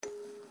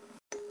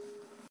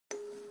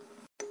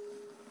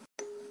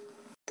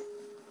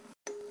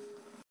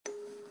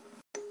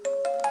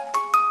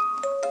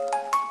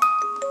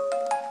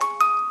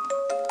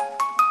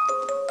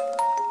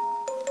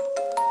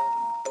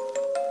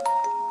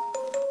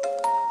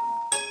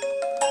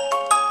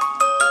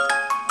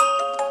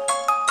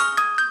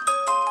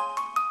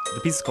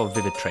piece is called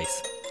Vivid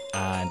Trace,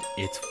 and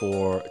it's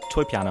for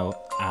toy piano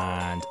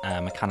and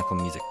a mechanical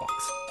music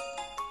box.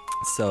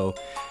 So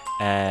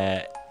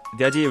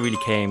the idea really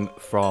came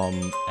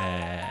from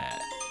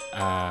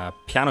a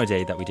piano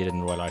day that we did in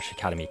the Royal Irish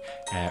Academy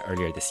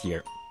earlier this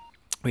year.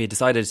 We had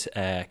decided,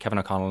 Kevin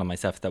O'Connell and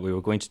myself, that we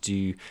were going to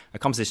do a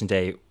composition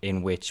day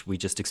in which we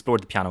just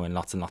explored the piano in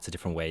lots and lots of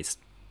different ways.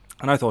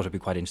 And I thought it'd be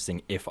quite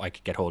interesting if I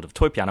could get hold of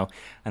toy piano,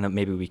 and that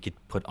maybe we could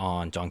put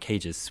on John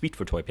Cage's Suite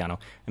for Toy Piano,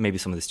 and maybe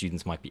some of the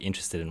students might be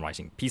interested in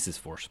writing pieces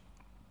for it.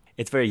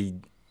 It's a very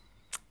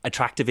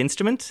attractive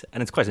instrument,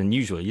 and it's quite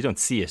unusual. You don't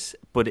see it,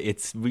 but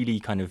it's really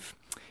kind of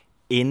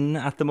in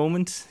at the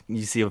moment.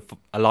 You see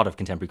a lot of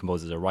contemporary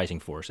composers are writing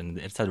for it, and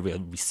it's had a real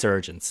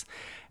resurgence.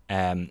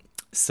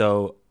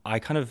 So I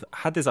kind of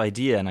had this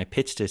idea, and I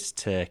pitched it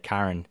to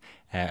Karen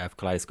of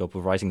Kaleidoscope,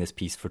 of writing this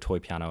piece for toy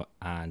piano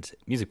and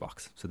music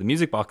box. So the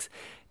music box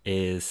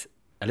is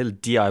a little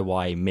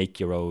DIY make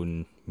your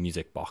own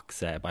music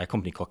box by a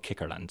company called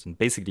Kickerland, and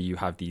basically you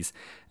have these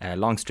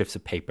long strips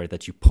of paper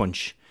that you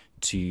punch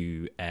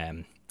to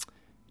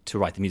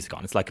write the music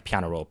on. It's like a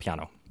piano roll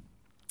piano.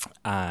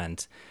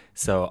 And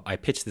so I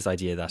pitched this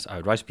idea that I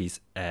would write a piece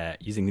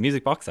using the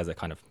music box as a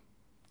kind of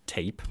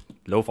tape,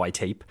 lo-fi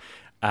tape,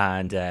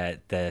 and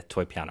the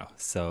toy piano.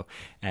 So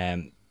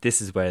this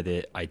is where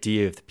the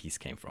idea of the piece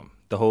came from.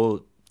 The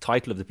whole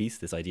title of the piece,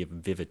 this idea of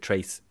Vivid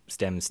Trace,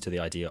 stems to the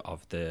idea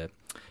of the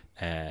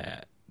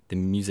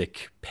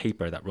music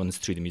paper that runs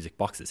through the music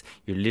boxes.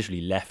 You're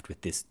literally left with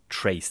this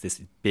trace,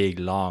 this big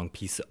long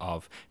piece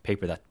of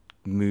paper that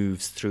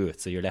moves through it.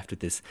 So you're left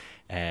with this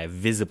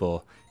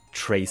visible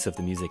trace of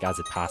the music as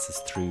it passes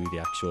through the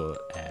actual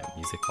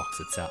music box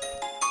itself.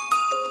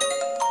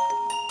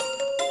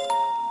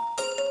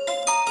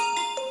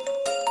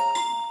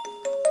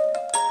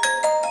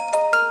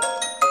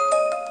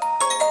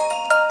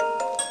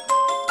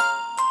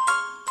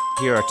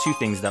 Here are two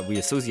things that we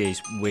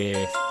associate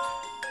with,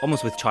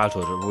 almost with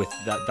childhood, or with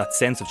that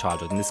sense of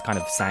childhood and this kind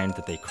of sound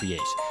that they create.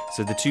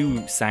 So the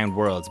two sound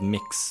worlds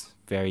mix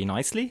very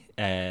nicely.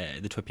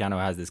 The toy piano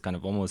has this kind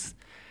of almost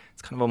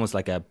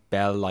like a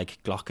bell-like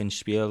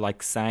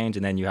glockenspiel-like sound,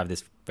 and then you have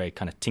this very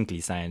kind of tinkly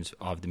sound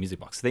of the music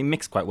box. So they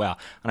mix quite well.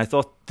 And I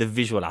thought the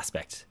visual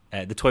aspect,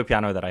 the toy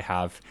piano that I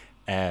have,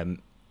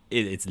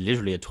 it's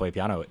literally a toy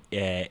piano.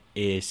 It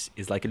is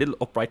like a little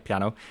upright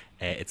piano.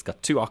 It's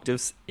got 2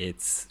 octaves.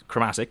 It's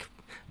chromatic,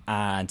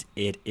 and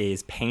it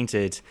is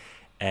painted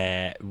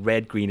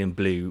red, green, and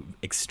blue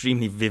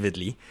extremely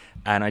vividly.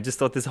 And I just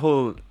thought this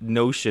whole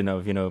notion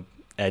of,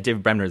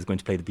 David Bremner is going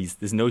to play the piece.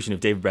 This notion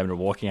of David Bremner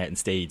walking out on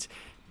stage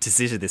to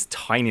sit at this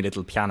tiny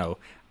little piano,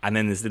 and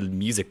then this little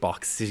music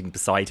box sitting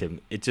beside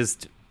him. It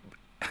just,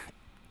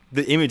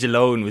 the image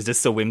alone was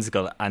just so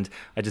whimsical, and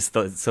I just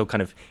thought it's so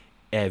kind of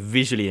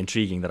visually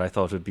intriguing that I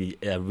thought would be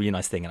a really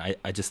nice thing. And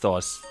I just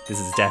thought this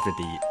is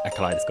definitely a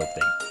Kaleidoscope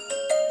thing.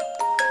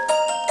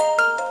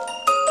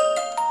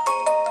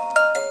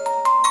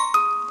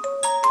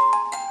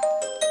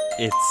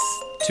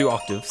 It's 2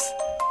 octaves,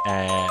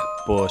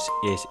 but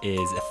it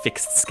is a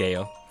fixed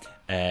scale.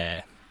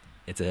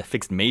 It's a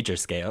fixed major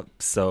scale,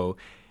 so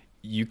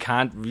you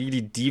can't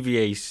really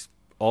deviate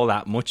all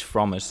that much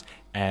from it.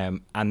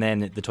 And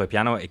then the toy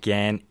piano,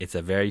 again, it's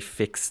a very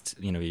fixed,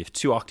 you have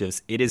 2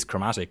 octaves. It is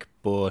chromatic,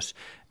 but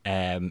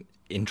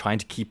in trying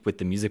to keep with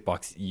the music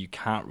box, you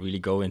can't really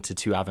go into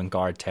too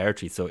avant-garde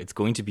territory. So it's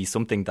going to be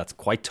something that's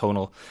quite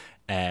tonal,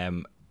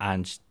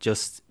 and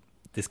just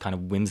this kind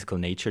of whimsical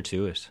nature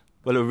to it.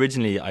 Well,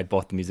 originally I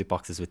bought the music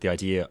boxes with the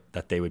idea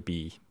that they would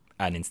be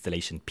an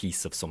installation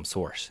piece of some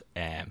sort.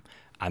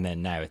 And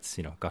then now it's,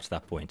 got to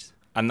that point.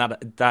 And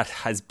that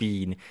has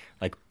been,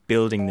 like,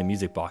 building the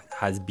music box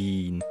has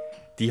been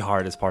the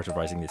hardest part of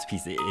writing this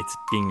piece. It's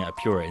being a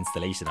pure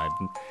installation. I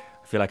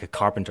feel like a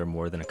carpenter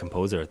more than a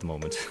composer at the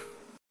moment.